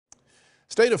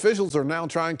State officials are now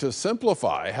trying to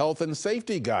simplify health and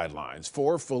safety guidelines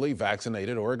for fully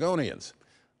vaccinated Oregonians.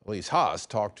 Elise Haas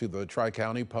talked to the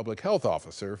Tri-County Public Health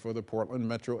Officer for the Portland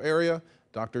metro area,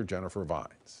 Dr. Jennifer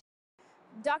Vines.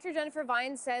 Dr. Jennifer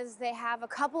Vines says they have a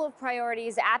couple of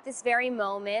priorities at this very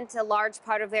moment. A large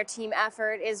part of their team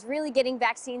effort is really getting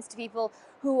vaccines to people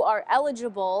who are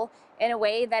eligible in a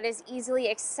way that is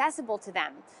easily accessible to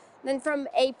them. Then from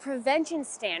a prevention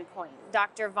standpoint,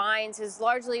 Dr. Vines has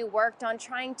largely worked on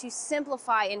trying to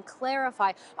simplify and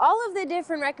clarify all of the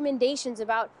different recommendations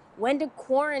about when to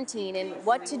quarantine and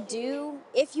what to do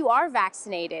if you are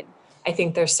vaccinated. I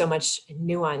think there's so much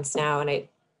nuance now, and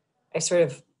I sort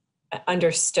of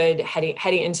understood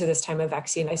heading into this time of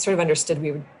vaccine. I sort of understood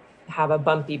we would have a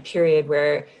bumpy period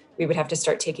where we would have to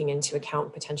start taking into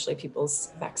account potentially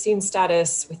people's vaccine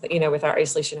status with our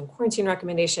isolation and quarantine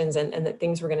recommendations, and that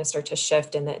things were going to start to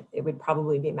shift and that it would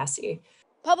probably be messy.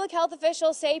 Public health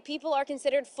officials say people are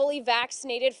considered fully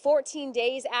vaccinated 14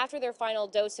 days after their final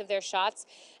dose of their shots.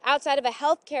 Outside of a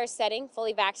healthcare setting,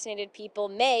 fully vaccinated people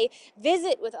may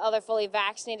visit with other fully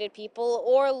vaccinated people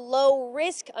or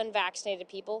low-risk unvaccinated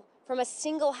people from a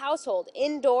single household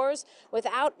indoors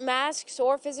without masks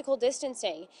or physical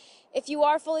distancing. If you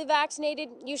are fully vaccinated,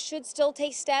 you should still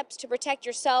take steps to protect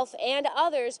yourself and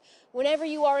others whenever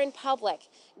you are in public.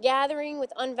 Gathering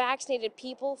with unvaccinated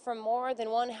people from more than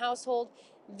one household,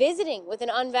 visiting with an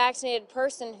unvaccinated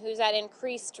person who's at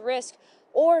increased risk,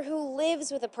 or who lives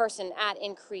with a person at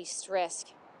increased risk.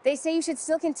 They say you should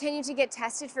still continue to get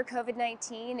tested for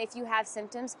COVID-19 if you have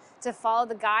symptoms, to follow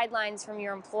the guidelines from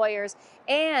your employers,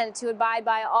 and to abide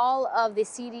by all of the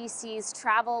CDC's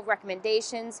travel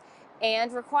recommendations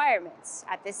and requirements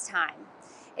at this time.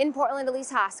 In Portland, Elise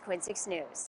Haas, Quinn 6 News.